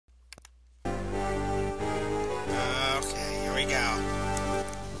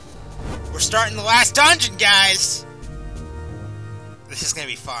starting the last dungeon, guys! This is gonna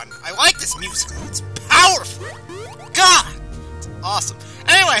be fun. I like this music. It's powerful! God! It's awesome.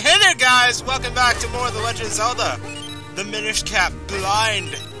 Anyway, hey there, guys! Welcome back to more of The Legend of Zelda. The Minish Cap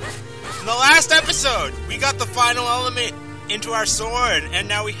Blind. In the last episode, we got the final element into our sword, and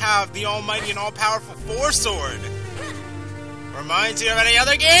now we have the almighty and all-powerful Four Sword. Reminds you of any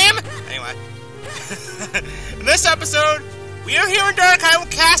other game? Anyway. In this episode, we are here in Dark Hyrule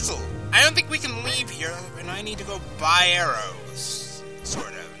Castle. I don't think we can leave here, and I need to go buy arrows. Sort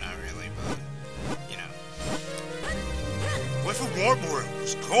of, not really, but, you know. What if we want more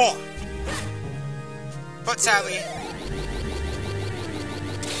arrows? Go on. But sadly,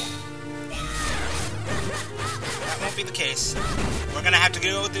 that won't be the case. We're gonna have to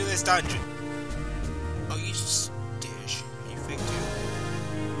go through this dungeon. Oh, you dish. You fake too.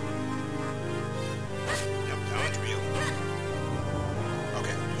 Nope, that one's real.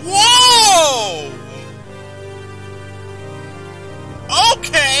 Okay. Whoa!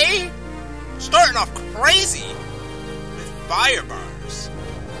 Okay! Starting off crazy with fire bars.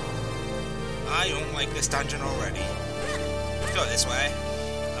 I don't like this dungeon already. Let's go this way.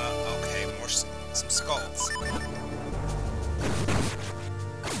 Okay, some skulls.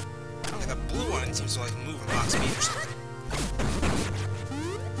 Okay, the blue one seems to like move at Mach speed or something.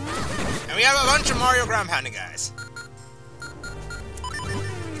 And we have a bunch of Mario ground pounding guys. Okay.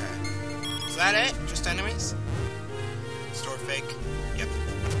 Is that it? Just enemies? Store fake? Yep.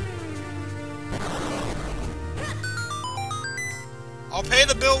 I'll pay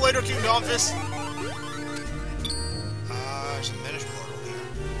the bill later, King Dolphus. There's a Minish portal here.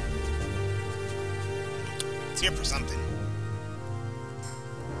 It's here for something.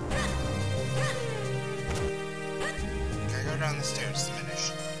 Okay, go down the stairs to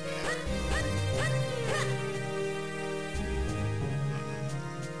Minish.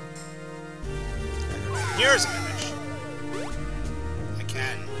 Here's a Minish. I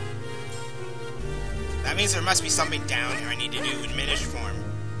can. That means there must be something down here I need to do in Minish form.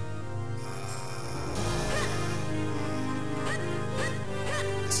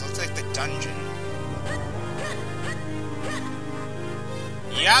 This looks like the dungeon.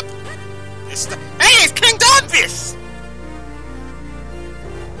 Yep. It's the— Hey, it's King Dolphus!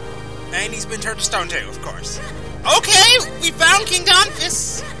 And he's been turned to stone too, of course. Okay, we found King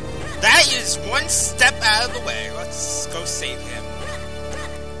Dolphus! That is one step out of the way. Let's go save him.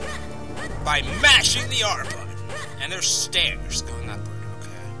 By mashing the R button. And there's stairs going upward,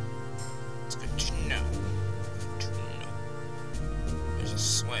 okay. It's good to know. Good to know. There's a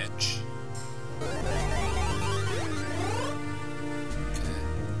switch. Okay.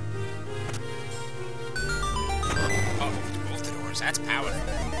 Oh, both the doors. That's powerful.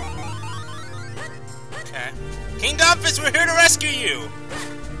 Okay. King Dolphus, we're here to rescue you!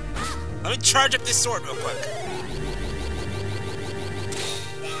 Let me charge up this sword real quick.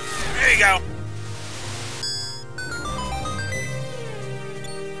 There you go.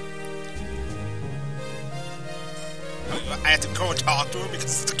 I have to go and talk to her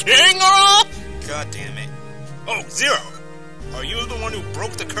because it's the king or all? God damn it. Oh, Zero! Are you the one who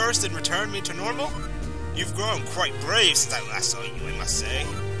broke the curse and returned me to normal? You've grown quite brave since I last saw you, I must say.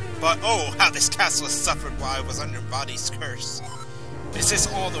 But oh, how this castle has suffered while I was under Vaati's curse. Is this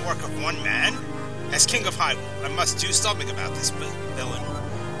all the work of one man? As King of Hyrule, I must do something about this villain.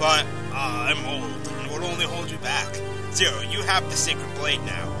 But, I'm old, and it will only hold you back. Zero, you have the sacred blade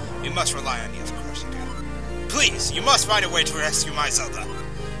now. We must rely on you, of course you do. Please, you must find a way to rescue my Zelda.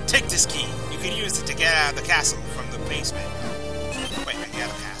 Take this key. You can use it to get out of the castle from the basement. Wait, I can get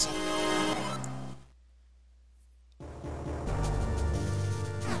out of the castle?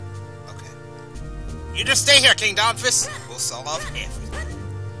 Okay. You just stay here, King Dolphus. We'll solve everything.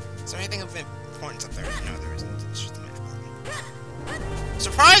 Is there anything of importance up there? No, there isn't. It's just a Minish button.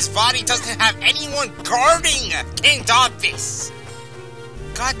 Surprised Vaati doesn't have anyone guarding King Dolphus!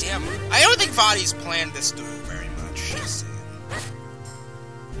 God damn. I don't think Vaati's planned this through very much. Just saying.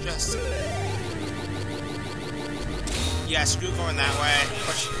 Just saying. Yeah, screw going that way.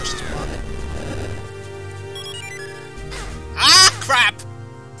 Push the block. Ah, crap!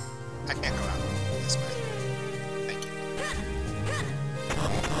 I can't go out this way. Thank you.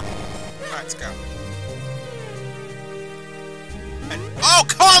 Alright, let's go. And, oh,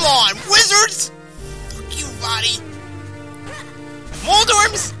 come on! Wizards! Fuck you, Vaati!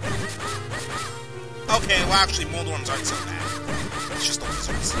 Moldorms! Okay, well actually Moldorms aren't so bad. It's just the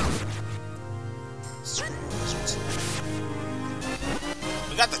wizards. Screw wizards.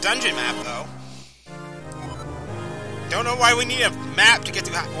 We got the dungeon map though. Don't know why we need a map to get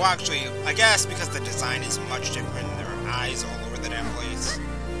to— well actually, I guess because the design is much different. There are eyes all over the damn place.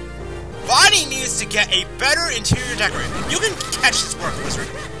 Vaati needs to get a better interior decorator. You can catch this work, wizard.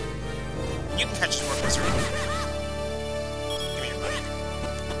 You can catch this work, wizard. Give me your money.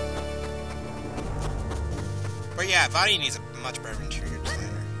 But yeah, Vaati needs a much better interior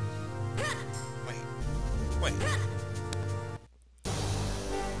designer. Wait.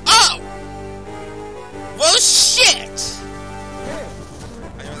 Oh! Well, shit!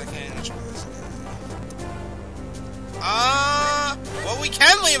 I really can't. Well, we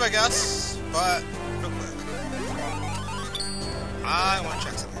can leave, I guess, but real quick. I want to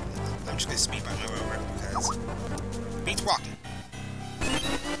check something. I'm just gonna speed by my way over because it beats walking.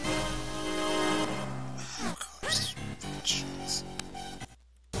 Of course. Jeez.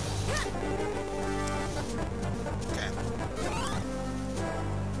 Okay.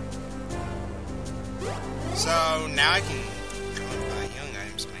 So now I can go and buy young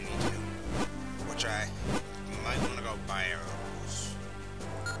items when I need to, which I might want to go buy arrows.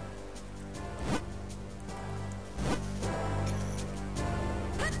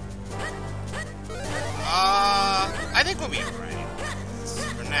 I think we'll be alright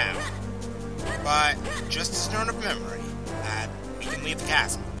for now. But just to start up memory that we can leave the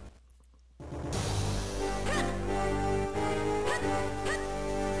castle.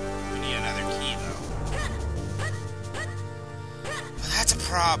 We need another key though. But that's a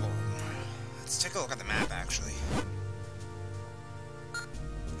problem. Let's take a look at the map actually.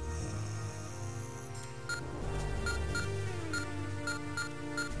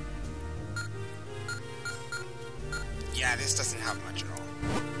 Yeah, this doesn't help much at all.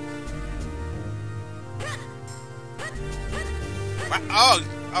 What? Oh,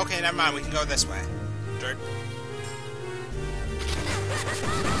 okay, never mind. We can go this way. Dirt.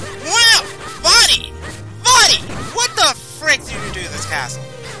 Wow! Vaati! Vaati! What the frick did you do to this castle?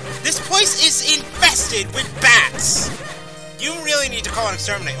 This place is infested with bats! You really need to call an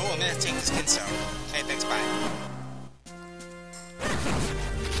exterminate. Oh, I'm gonna take this kinstone. Okay, thanks, bye.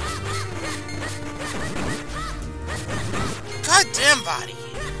 God damn, Vaati!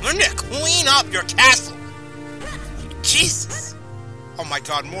 Learn to clean up your castle! Jesus! Oh my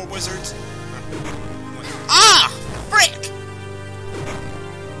god, more wizards? Ah! Frick!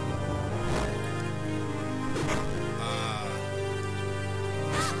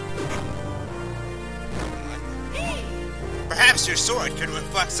 Perhaps your sword could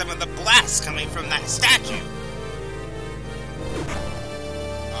reflect some of the blasts coming from that statue.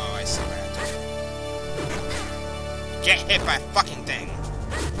 Oh, I see that. Get hit by a fucking thing.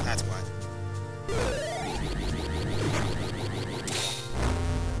 That's what.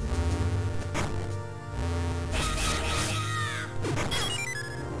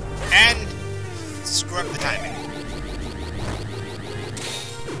 And screw up the timing.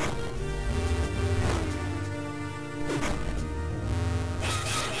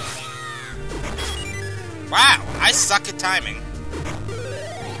 Wow, I suck at timing.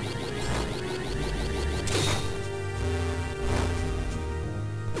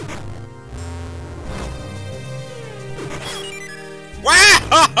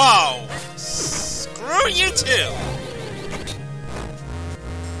 Wow! Screw you too!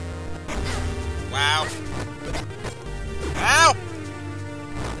 Wow. Ow!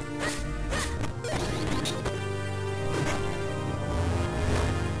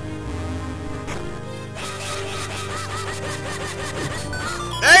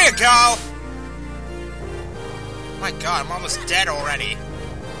 There you go! My god, I'm almost dead already.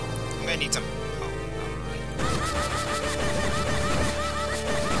 I'm gonna need some...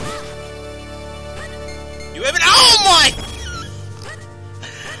 You have an... Oh my!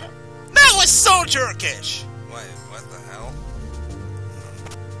 That was so Turkish! What the hell?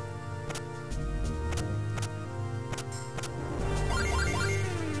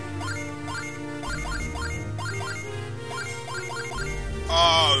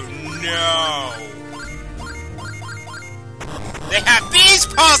 Oh no! They have these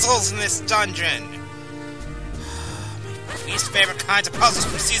puzzles in this dungeon! My least favorite kinds of puzzles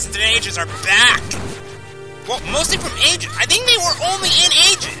from Seasons and Ages are back! Well, mostly from Ages. I think they were only in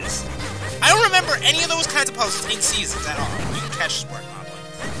Ages! I don't remember any of those kinds of puzzles in Seasons at all. You can catch this work,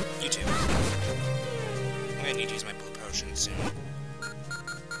 probably. You too. I'm gonna need to use my blue potion soon.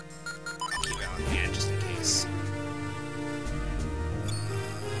 I'll keep it on hand just in case.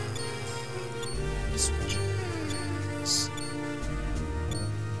 Switches.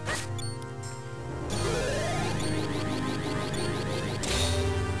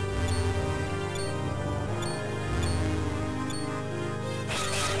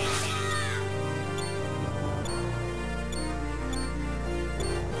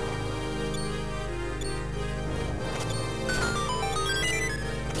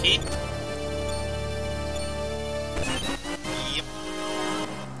 Key?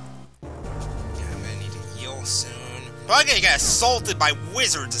 probably gonna get assaulted by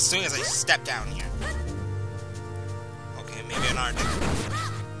wizards as soon as I step down here. Okay, maybe an archer.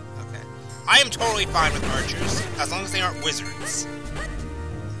 Okay. I am totally fine with archers, as long as they aren't wizards.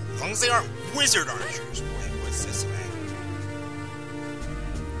 As long as they aren't wizard archers. Wait, what's this way?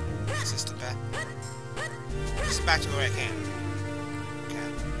 Is this the back? This is back to where I came.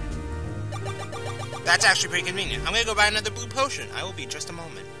 Okay. That's actually pretty convenient. I'm gonna go buy another blue potion. I will be just a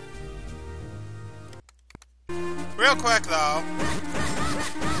moment. Real quick, though,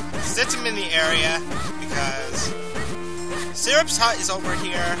 since I'm in the area, because Syrup's hut is over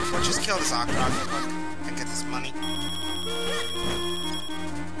here, we'll just kill this Octorock real quick and get this money.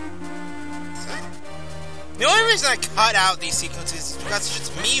 So, the only reason I cut out these sequences is because it's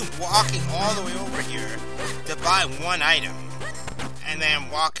just me walking all the way over here to buy one item, and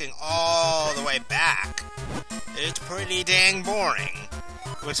then walking all the way back. It's pretty dang boring,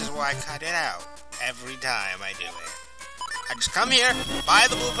 which is why I cut it out. Every time I do it. I just come here, buy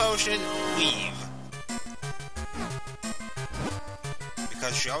the blue potion, leave.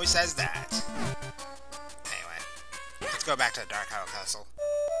 Because she always says that. Anyway, let's go back to the Dark Hyrule Castle.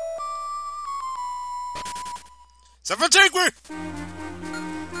 Someone take me!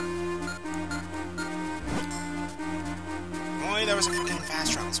 Only there was a freaking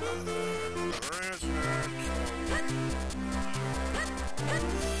fast travel spot.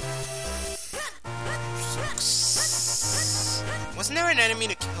 Wasn't there an enemy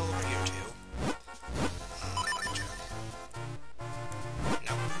to kill over here, too? Let me check.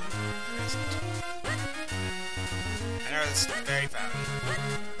 Nope. There isn't. I know this is the very fountain.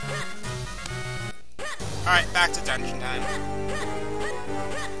 Alright, back to dungeon time.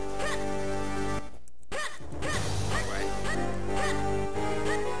 Wrong way.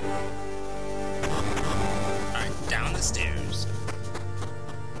 Alright, down the stairs.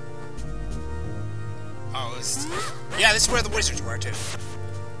 Oh, this is... Yeah, this is where the wizards were, too.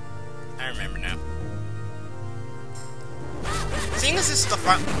 I remember now. Seeing as this is the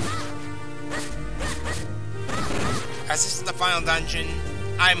as this is the final dungeon,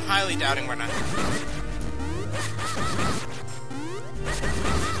 I'm highly doubting we're not.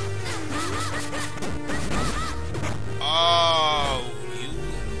 Oh, you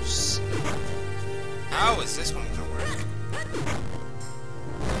lose. How is this one gonna work?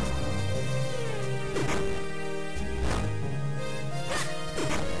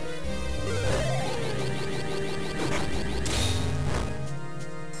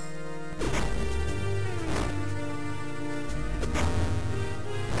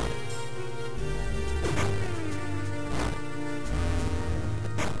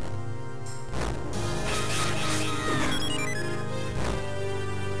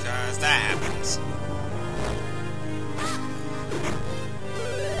 That happens.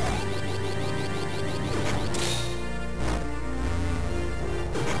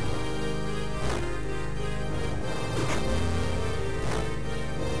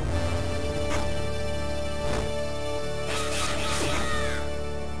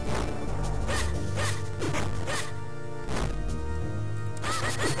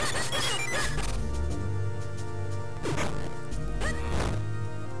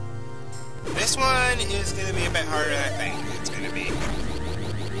 This one is going to be a bit harder than I think it's going to be.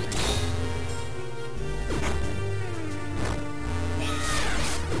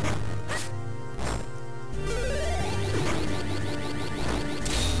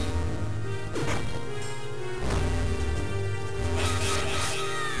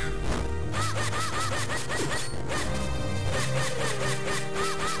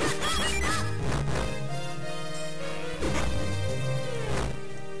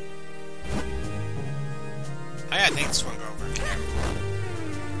 I think this one go over here.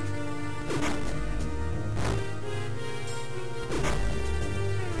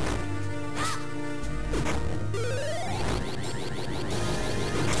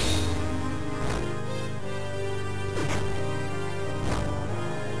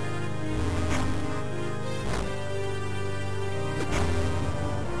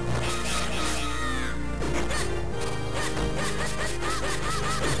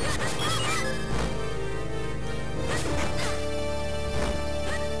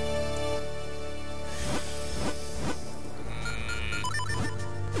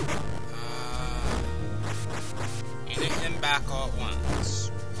 Back all at once.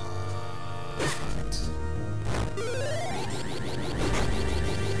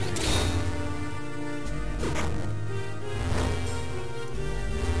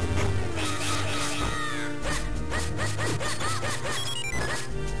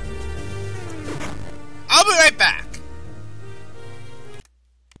 I'll be right back.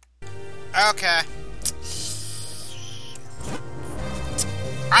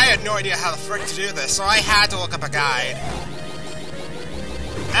 I had no idea how the frick to do this, so I had to look up a guide.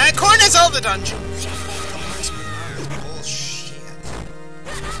 And according to Zelda Dungeon... Bullshit.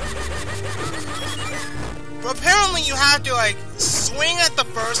 But apparently you have to, like, swing at the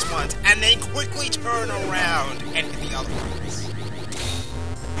first ones, and then quickly turn around and hit the other ones.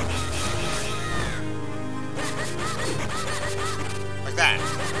 Like that.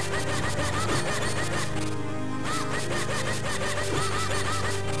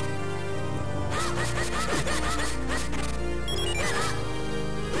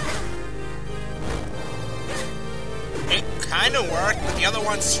 It kind of worked, but the other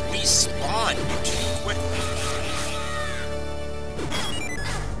ones respawned too quickly.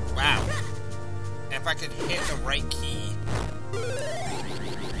 Wow. And if I could hit the right key.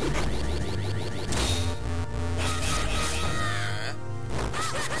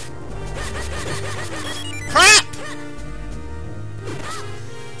 Crap!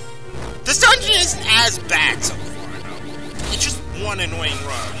 This dungeon isn't as bad so far, no. It's just one annoying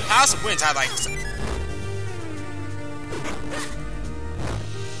run. House of Winds, I like this.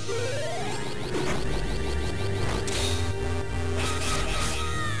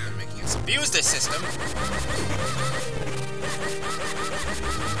 They're making us abuse this system.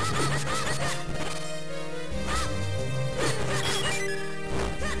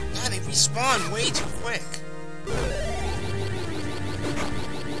 Yeah, they respawn way too quick.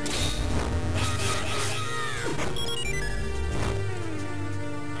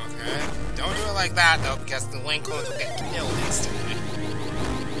 Don't do it like that, though, because the Link clones will get killed instantly.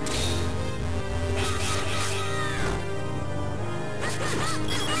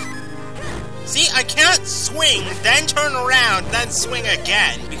 See, I can't swing, then turn around, then swing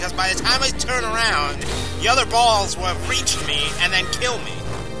again, because by the time I turn around, the other balls will have reached me and then kill me.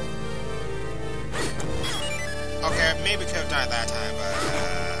 Okay, maybe could have done it that time, but...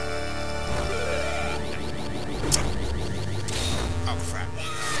 Oh, crap.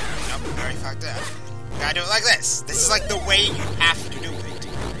 Nope, very fucked up. You gotta do it like this. This is like the way you have to do it.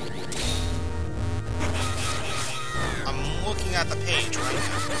 I'm looking at the page right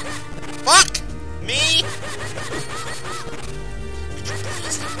now. Fuck! Me!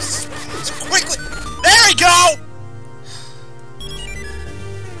 Quickly! There we go!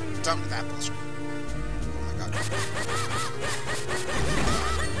 Done with that bullshit.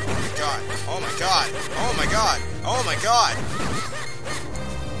 Oh my god. Oh my god. Oh my god.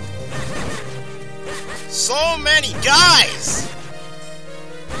 So many guys!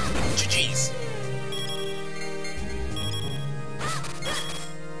 GG's.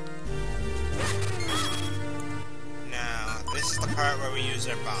 Now, this is the part where we use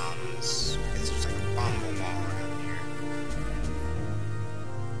our bombs. Because there's like a bomb wall around here.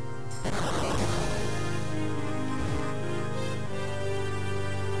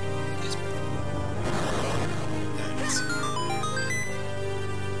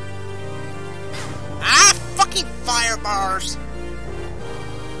 Fire bars!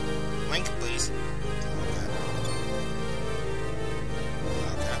 Link, please. Okay.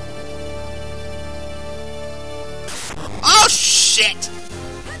 Okay. Oh, shit!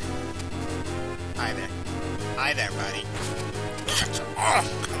 Hi there. Hi there, buddy. Oh,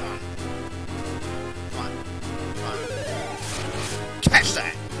 come on. Come on. Come on. Catch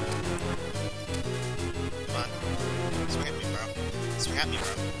that! Come on. Swing at me, bro. Swing at me,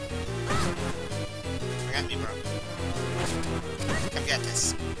 bro. At me, bro. Come get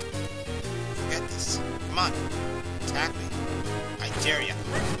this. Come get this. Come on. Attack me. I dare ya.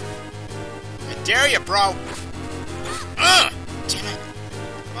 I dare ya, bro. Ugh! Damn it.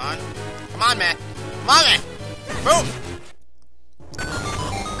 Come on. Come on, man. Come on, man. Boom.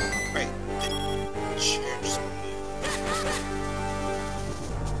 Wait. The chair just moved.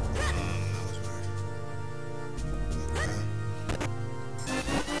 That was weird. Okay.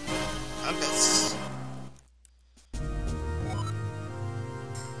 Compass.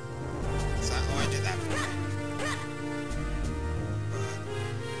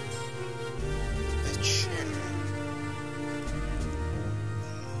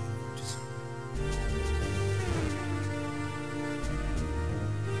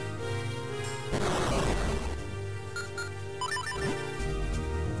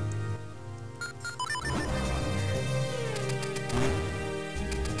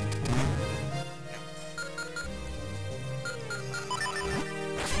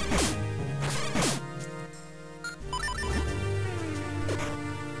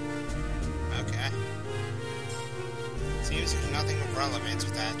 Seems there's nothing of relevance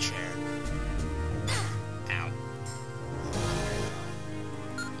with that chair. Ow.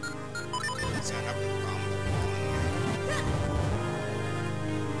 Set up the bomb.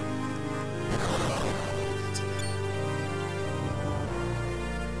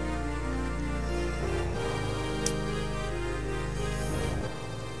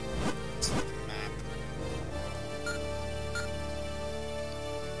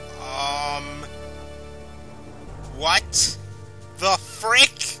 What the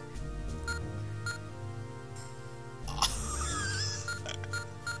frick?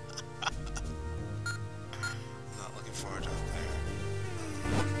 Not looking forward to it there.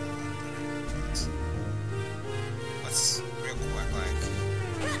 Let's real quick, like,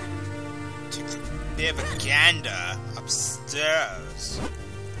 take the bit of a gander upstairs.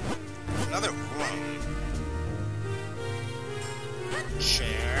 Another room.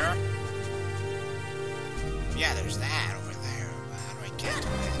 Chair. Yeah, there's that over there. How do I get to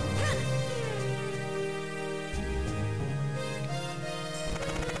it?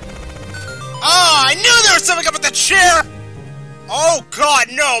 Oh, I knew there was something up with the chair! Oh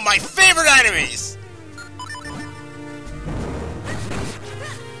god, no! My favorite enemies!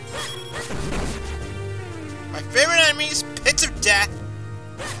 My favorite enemies, pits of death.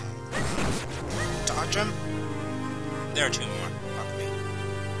 Dodge them. There are two more. Fuck me.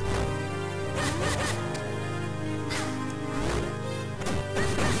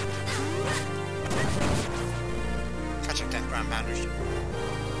 Catching death ground pounders.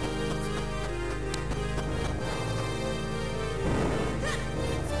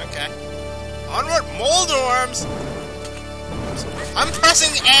 Okay. Onward, Moldorms! I'm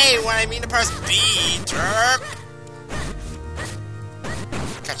pressing A when I mean to press B, derp!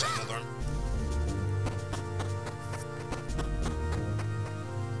 Catch that, Moldorm.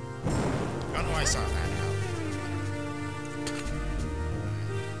 I don't know why I saw that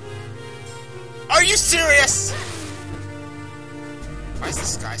now. Are you serious? Why is the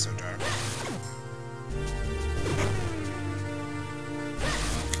sky so dark?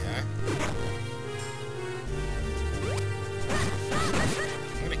 Okay.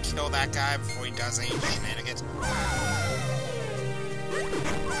 I'm gonna kill that guy before he does any shenanigans.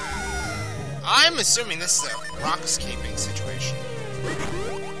 I'm assuming this is a rockscaping situation.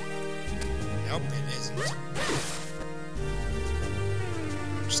 Nope, it isn't.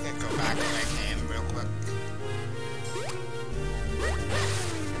 I'm just gonna go back if I can real quick.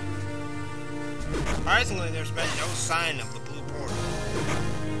 Surprisingly, there's been no sign of the blue portal.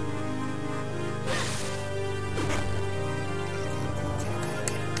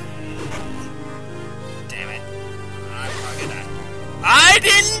 Damn it. I'm probably gonna die. I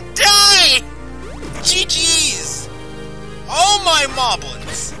didn't die! GG's! Oh my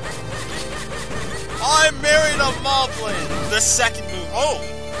moblins! I married a moblin! The second move. Oh!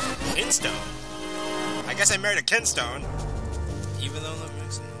 Kinstone. I guess I married a Kinstone. Even though that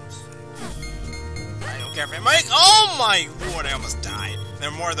makes no sense. I don't care if it might. Oh my lord, I almost died. There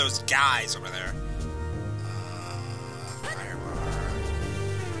are more of those guys over there. Firebar.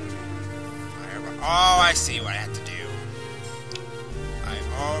 Firebar. Oh, I see what I have to do. I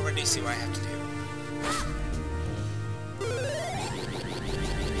already see what I have to do.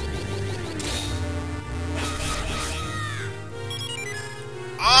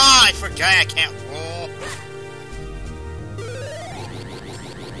 Ah, I forgot I can't roll.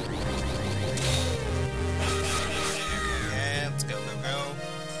 Okay, let's go, go, go.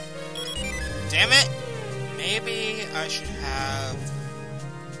 Damn it! Maybe I should have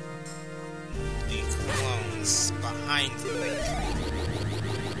the clones behind the lake.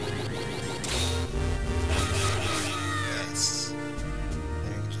 Yes. I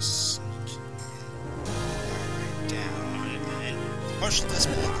can just sneak right down and push this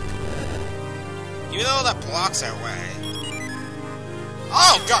block. Even though that blocks our way.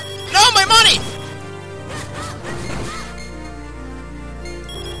 Oh god! No, my money!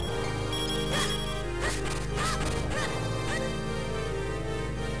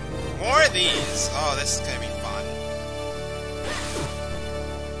 More of these. Oh, this is gonna be fun.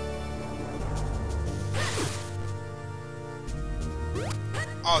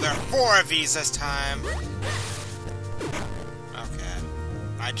 Oh, there are 4 of these this time. Okay.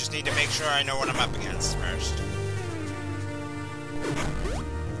 I just need to make sure I know what I'm up against first.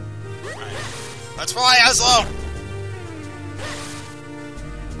 Alright. Let's fly, Oslo! Oh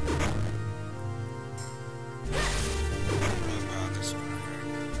god, this is gonna hurt.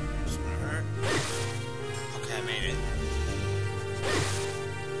 This is gonna hurt. Okay, I made it.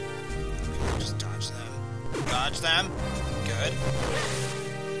 Okay, just dodge them. Dodge them. Good.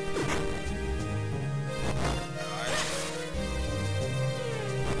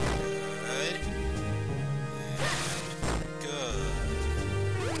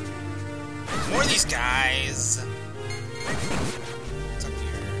 More of these guys. What's up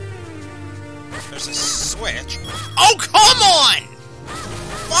here? There's a switch. Oh, come on!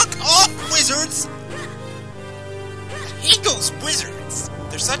 Fuck off, wizards! I hate those wizards.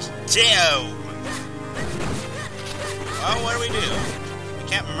 They're such dough. Well, what do? We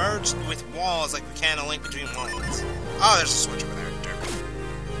can't merged with walls like we can a link between worlds. Oh, there's a switch over there. Derp.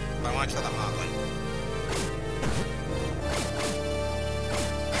 But I want to kill that moblin.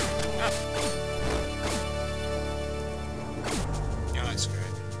 Yeah, that's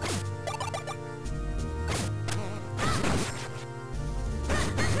great.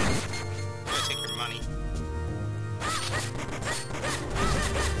 I'm gonna take your money.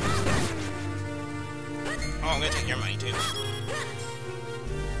 Oh, I'm gonna take your money too.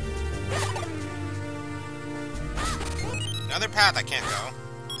 Another path I can't go.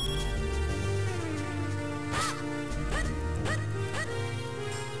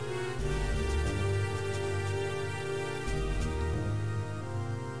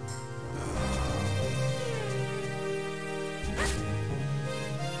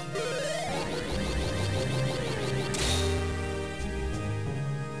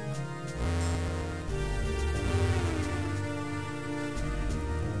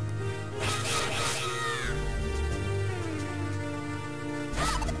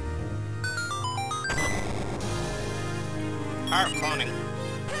 Power of cloning.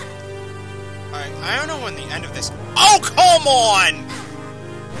 Alright, I don't know when the end of this. Oh, come on!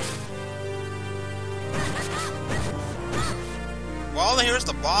 Well, here's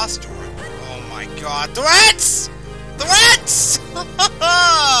the boss door. Oh my god. Threats! Threats!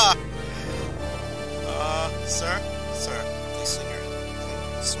 Sir? Sir, please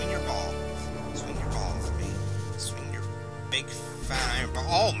swing your ball. Swing your ball for me. Swing your big fat iron ball.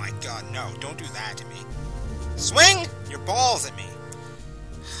 Oh my god, no, don't do that to me. Swing your balls at me.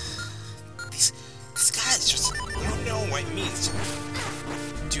 These guys just don't know what it means to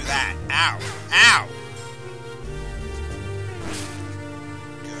do that. Ow. Ow.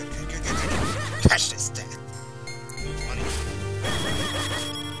 Good. Catch this death. Ooh, money.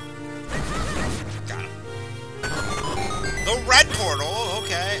 Got him. The red portal,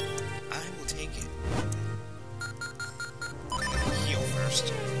 okay. I will take it. Heal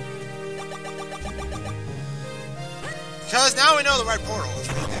first. Because now we know the right portal is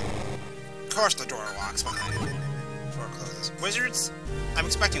right there. Of course the door locks behind it. Door closes. Wizards? I'm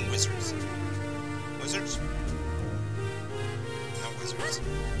expecting wizards. Wizards? No wizards.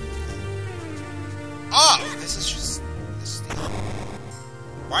 Oh! This is just... This is the...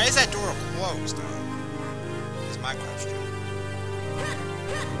 Why is that door closed, though? Is my question.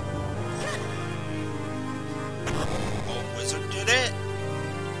 Oh, wizard did it?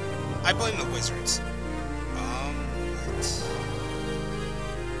 I blame the wizards.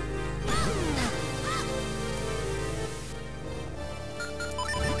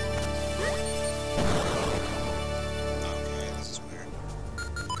 Okay, this is weird.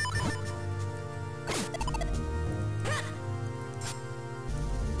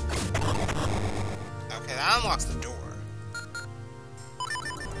 Okay, that unlocks the door.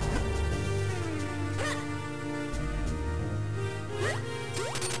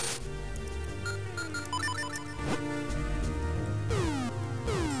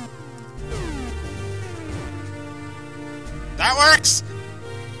 That works!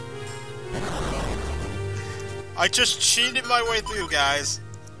 I just cheated my way through, guys.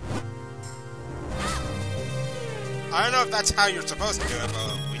 I don't know if that's how you're supposed to do it,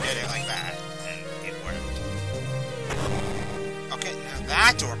 but we did it like that, and it worked. Okay, now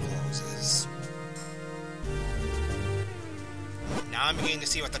that door closes. Now I'm beginning to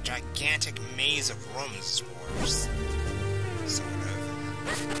see what the gigantic maze of rooms is for. Sort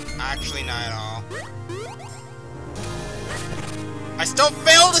of. Actually, not at all. I still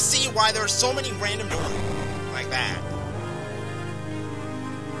fail to see why there are so many random doors like that.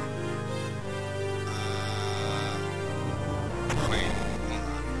 Wait, hold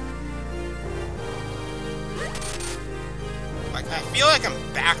on. Like, I feel like I'm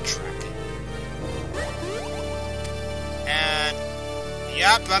backtracking. And,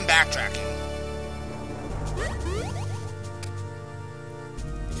 yep, I'm backtracking.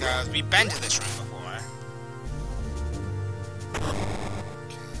 Because we've been to this room before.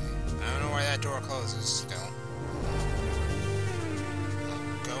 That door closes still.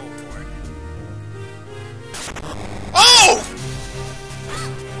 Go for it. Oh!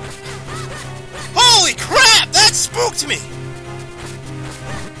 Holy crap! That spooked me!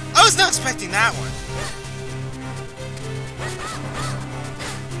 I was not expecting that one.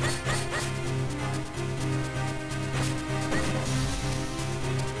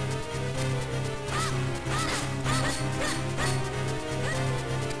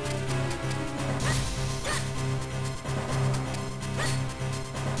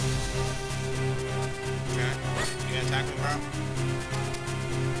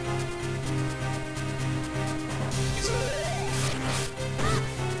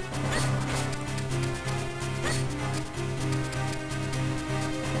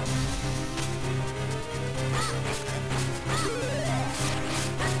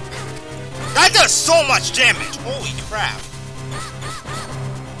 does so much damage! Holy crap.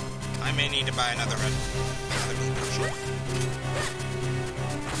 I may need to buy another blue potion.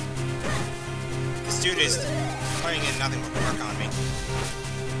 This dude is putting in nothing but work on me.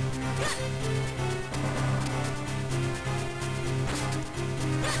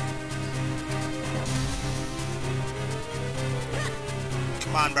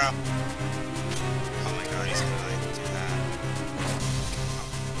 Come on, bro. Oh my god, he's gonna like do that.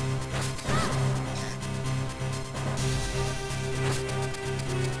 Okay.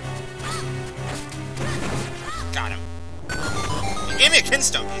 Got him. He gave me a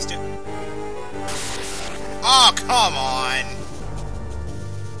kinstone piece, dude. Oh, come on!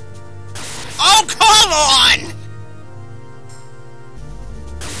 Oh, come on!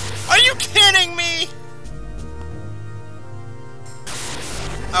 Are you kidding me?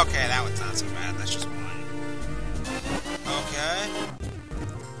 Okay, that one's not so bad. That's just one. Okay.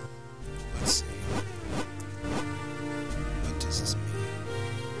 Let's see. What does this mean?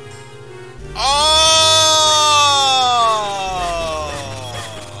 Oh!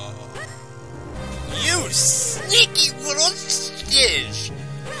 You sneaky little skish!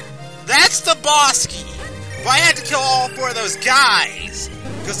 That's the boss key! But I had to kill all 4 of those guys!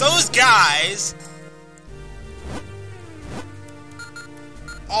 Because those guys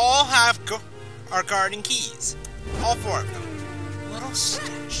all are guarding keys. All 4 of them. Little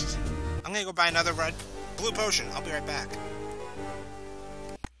stitches. I'm gonna go buy another blue potion. I'll be right back.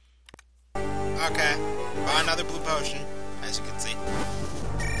 Okay. Buy another blue potion, as you can see.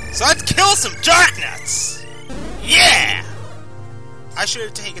 So let's kill some Darknuts! Yeah! I should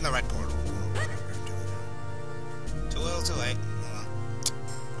have taken the red portal. Too little, too late. Hold on.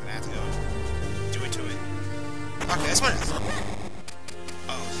 I'm gonna have to go do it to it. Okay, this one is...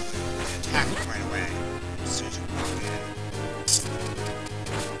 Oh, attack him right away. As soon as you walk in.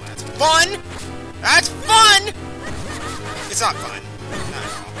 That's fun! That's fun! It's not fun. Not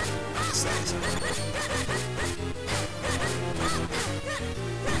at all. This thing's...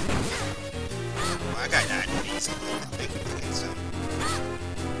 Oh, that guy died easily. Thank you for the keystone.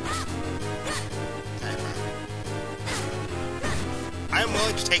 Okay, bro. I am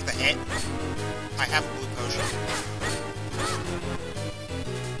willing to take the hit. I have a blue potion.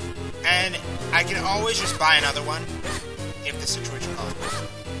 And I can always just buy another one if the situation calls for it.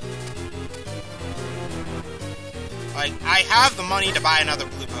 Like, I have the money to buy another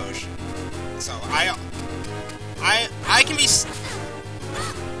blue potion. So I can be...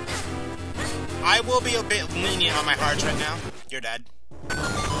 I will be a bit lenient on my hearts right now. You're dead.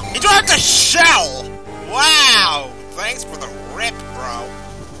 He dropped a shell! Wow! Thanks for the rip, bro.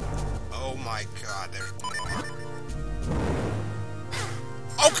 Oh my god, there's more.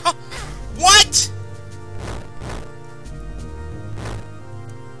 Oh, God! What?!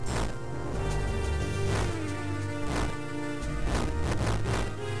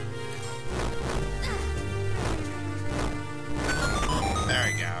 There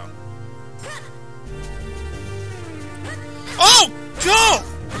we go. Oh! Go!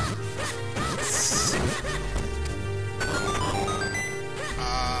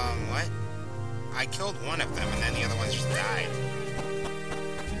 What? I killed one of them and then the other ones just died.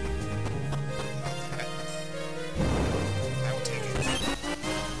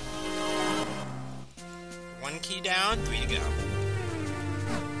 Key down, 3 to go.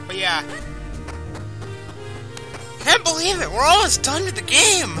 But yeah. Can't believe it! We're almost done with the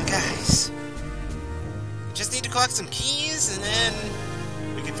game, guys! Just need to collect some keys, and then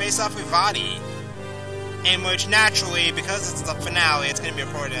we can face off with Vaati. In which, naturally, because it's the finale, it's going to be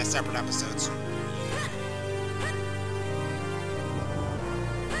recorded as separate episodes.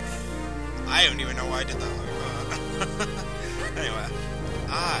 I don't even know why I did that. Anyway,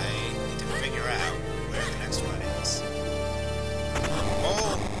 I need to figure out where the next one is.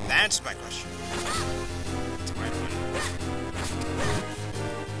 Oh, that's my question. It's the right one.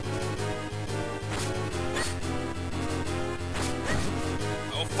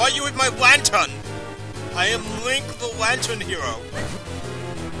 I'll fight you with my lantern! I am Link the Lantern Hero.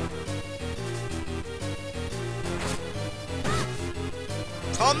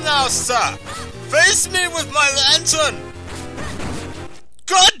 Come now, sir! Face me with my lantern!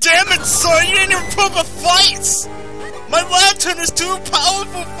 God damn it, sir! You didn't even put up a fight! My lantern is too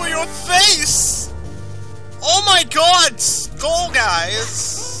powerful for your face! Oh my god! Skull,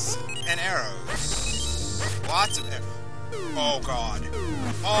 guys! And arrows. Lots of arrows. Oh god.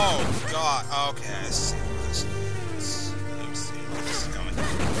 Oh god. Okay, I see where this is. Let me see where this is going.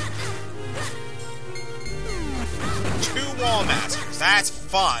 2 wall masters. That's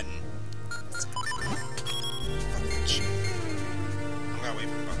fun. I'm gonna wait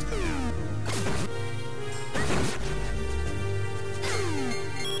for them both to come down.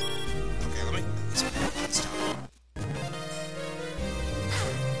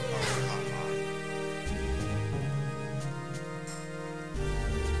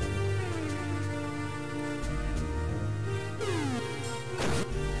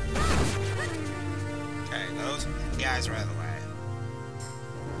 guys right away.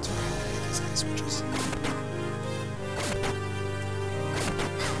 These guys switches.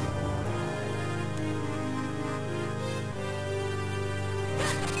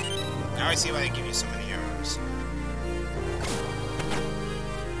 Now I see why they give you so many arrows.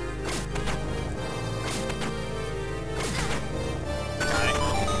 Got it.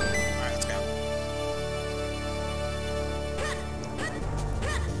 Alright, let's go.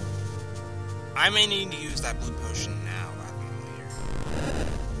 I may need to use that blue potion now rather than later.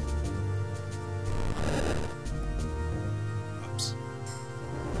 Oops.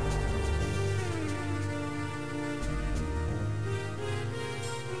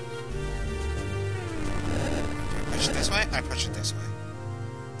 Push it this way? I push it this way.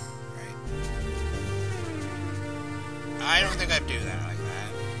 Right. I don't think I'd do that like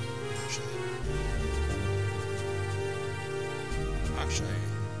that. Actually.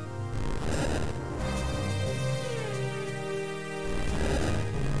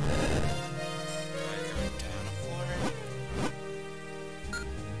 Do I go down a floor?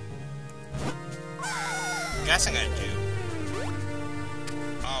 Guess I'm gonna do.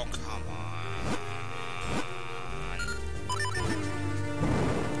 Oh, come on.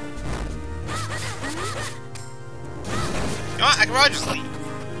 You know what? I can probably just leave.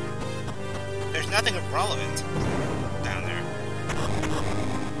 There's nothing of relevance down there.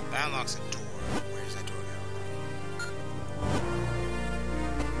 That unlocks a door. Where does that door go?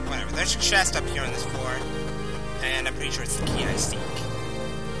 Whatever. There's a chest up here on this floor. And I'm pretty sure it's the key I seek.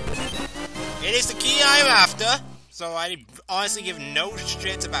 It is the key I'm after. So I honestly give no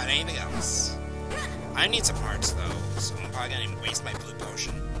shits about anything else. I need some parts though. So I'm probably gonna waste my blue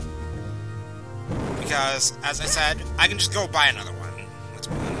potion. Because, as I said, I can just go buy another one. Let's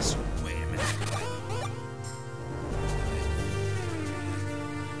be honest. Wait a minute.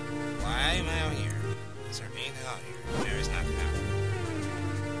 Why am I out here? Is there anything out here? There is nothing out here.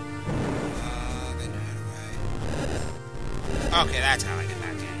 Then how do I... Okay, that's how I get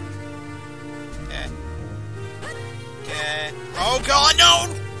back in. Okay. Okay. Oh god, no!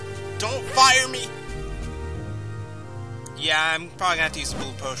 Don't fire me! Yeah, I'm probably gonna have to use the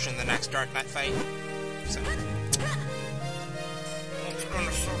blue potion in the next Darknut fight. So. It's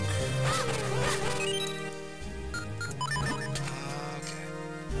gonna suck. Okay.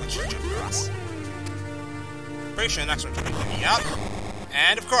 Let's just jump across. Pretty sure the next one's gonna be up.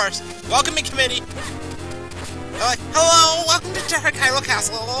 And of course, welcoming committee! They're like, hello, welcome to Dark Hyrule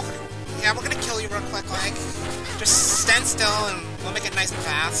Castle. Yeah, we're gonna kill you real quick, like. Just stand still and we'll make it nice and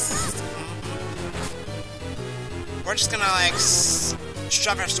fast. We're just gonna, like,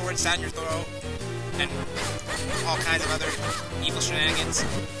 shove our swords down your throat, and all kinds of other evil shenanigans.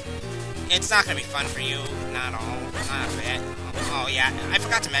 It's not gonna be fun for you, not at all, not a bit. Oh yeah, I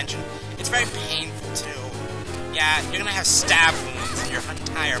forgot to mention, it's very painful too. Yeah, you're gonna have stab wounds in your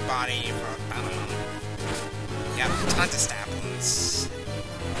entire body for about a month. Yeah, tons of stab wounds.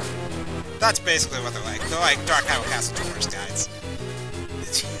 That's basically what they're like. They're like Dark Hyrule Castle tourist guides.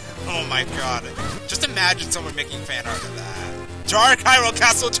 Oh my god. Just imagine someone making fan art of that. Dark Hyrule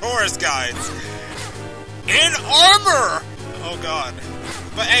Castle tourist guides! In armor! Oh god.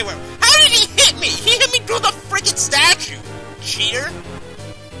 But anyway, how did he hit me? He hit me through the freaking statue! Cheater!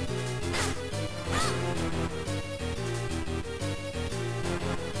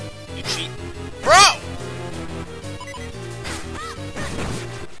 You cheat. Bro!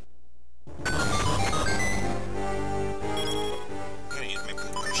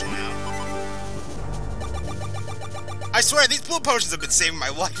 I swear, these blue potions have been saving my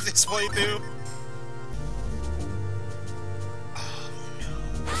life this playthrough. Oh, no.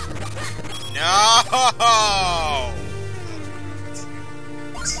 No!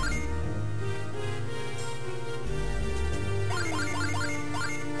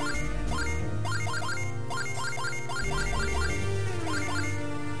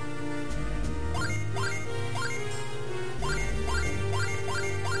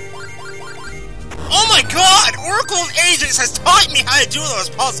 Oh my god! Oracle of Ages has taught me how to do those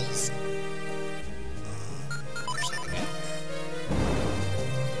puzzles! There's nothing in there.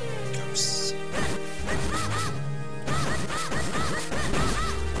 Ghosts.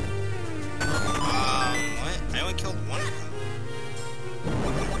 What? I only killed one of them.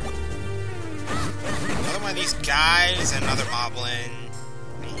 Another one of these guys, and another moblin.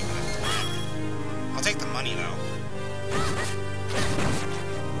 I'll take the money, though.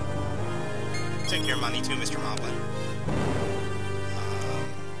 Take your money too, Mr. Moblin.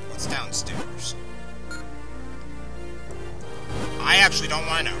 What's downstairs? I actually don't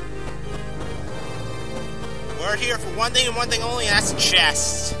want to know. We're here for one thing and one thing only, and that's a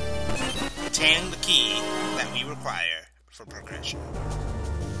chest. obtaining the key that we require for progression.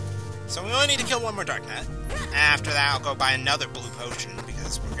 So we only need to kill one more Darknut. After that, I'll go buy another blue potion,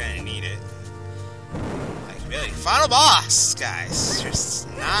 because we're gonna need it. Like, really, final boss, guys. Just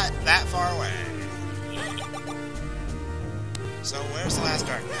not that far away. So, where's the last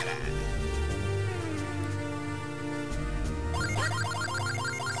Darknut at?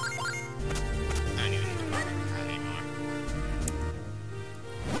 I don't even need to bother with that anymore.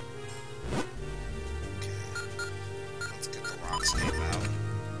 Okay. Let's get the rocks cave out.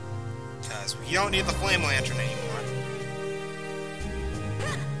 Because we don't need the flame lantern anymore.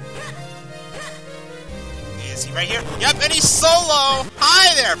 Is he right here? Yep, and he's solo!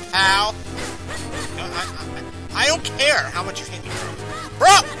 Hi there, pal! I don't care how much you hit me, bro.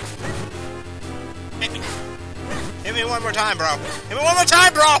 Bro! Hit me. Hit me one more time, bro. Hit me one more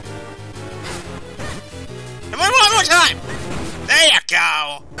time, bro! Hit me one more time! There you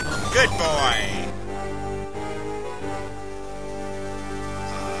go! Good boy!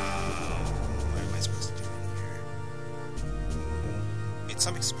 What am I supposed to do in here? It's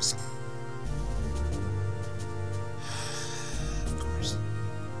something specific. Of course. Of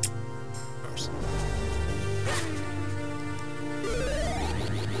course.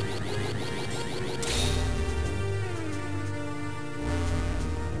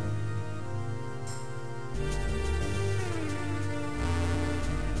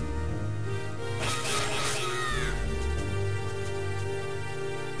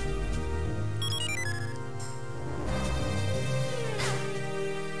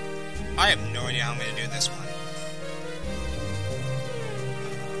 I have no idea how I'm going to do this one.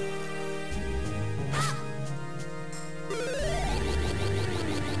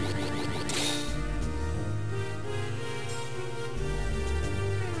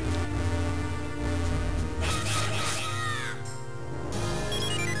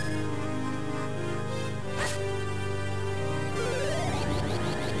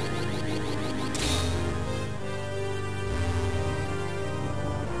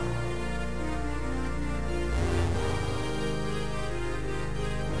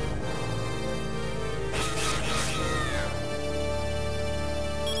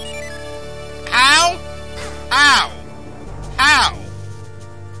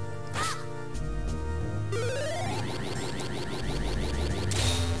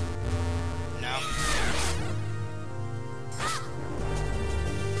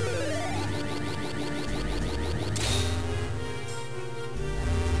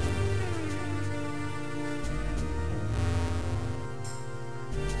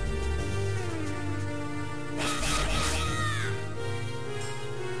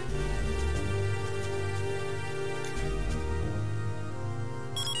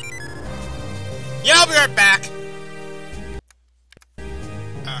 Yeah, I'll be right back.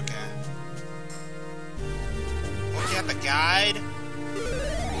 Okay. Looking at the guide.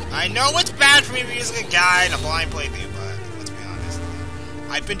 I know it's bad for me to be using a guide in a blind playthrough, but let's be honest.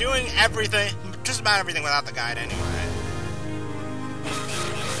 I've been doing everything, just about everything without the guide anyway.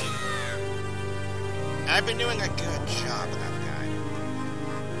 And I've been doing a good job without the guide.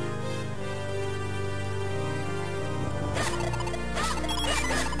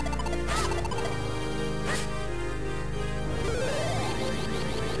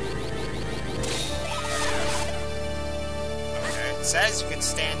 It says you can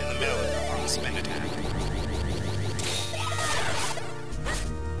stand in the middle and perform a spin attack.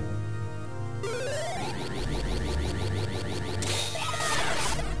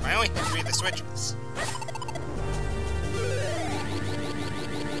 I only hit 3 of the switches.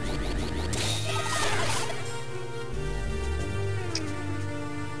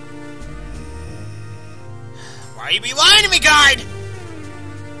 Why you be lying to me, guide?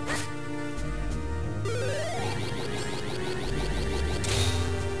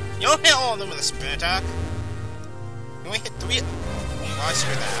 You don't hit all of them with a spin attack. You only hit 3 of them. Well, I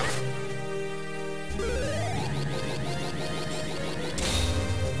screwed that out.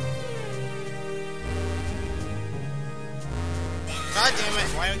 God damn it,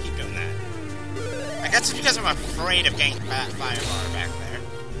 why do I keep doing that? I guess it's because I'm afraid of getting that firebar back there.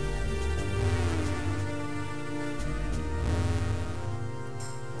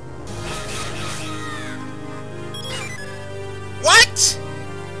 What?!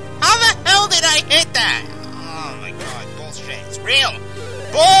 How the hell did I hit that? Oh my god, bullshit. It's real!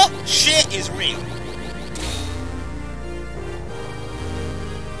 Bullshit is real!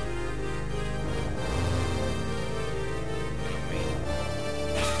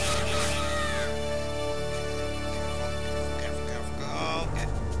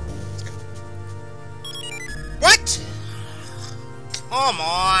 What? Come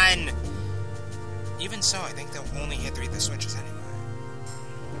on! even so, I think they'll only hit 3 of the switches anyway.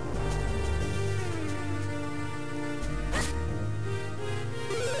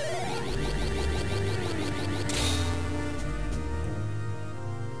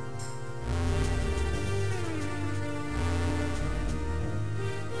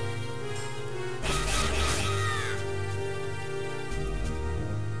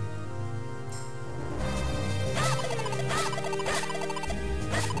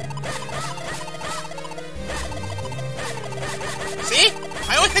 See?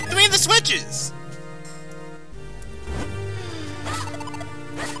 I only hit 3 of the switches!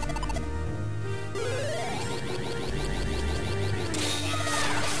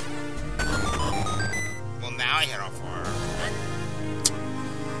 Well, now I hit all 4.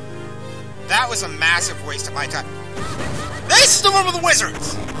 That was a massive waste of my time. This is the one with the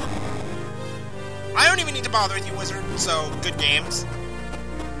wizards! I don't even need to bother with you, wizard, so good games.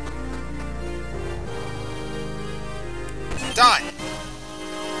 Done!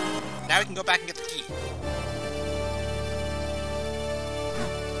 Now we can go back and get the key.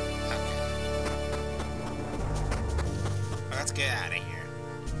 Okay. Well, let's get out of here.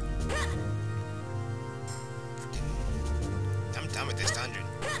 I'm done with this dungeon.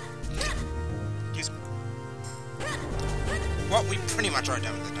 Excuse me. Well, we pretty much are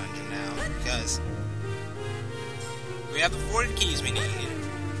done with the dungeon now, because we have the 4 keys we need.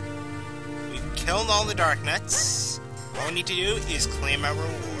 We've killed all the Darknuts. All we need to do is claim our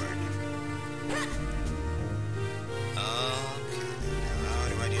reward. Okay, now what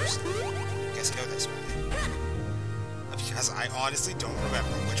do I do? Guess I go this way. Because I honestly don't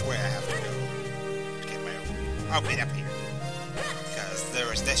remember which way I have to go to get my reward. Oh, wait, up here. Because there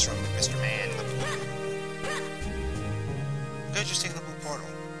was this room with Mr. Man in the pool. Could just take the blue portal.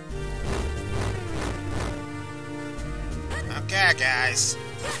 Okay, guys.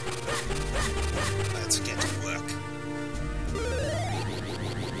 Let's get to work.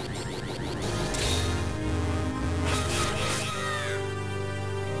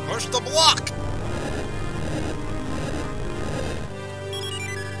 Push the block!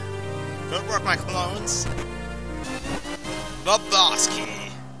 Good work, my clones. The boss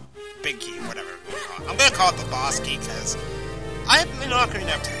key. Big key, whatever. I'm gonna call it the boss key, because I've been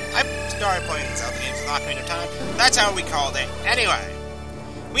Ocarina of Time. I've started playing Zelda games with Ocarina of Time. That's how we called it. Anyway,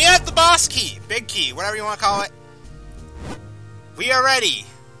 we have the boss key, big key, whatever you want to call it. We are ready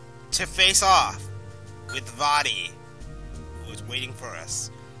to face off with Vaati, who is waiting for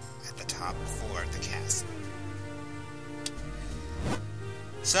us at the top floor of the castle.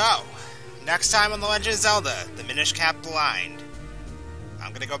 So, next time on The Legend of Zelda, the Minish Cap Blind,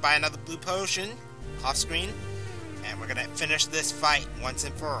 I'm gonna go buy another blue potion off screen, and we're gonna finish this fight once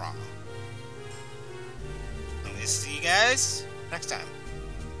and for all. I'm gonna see you guys next time.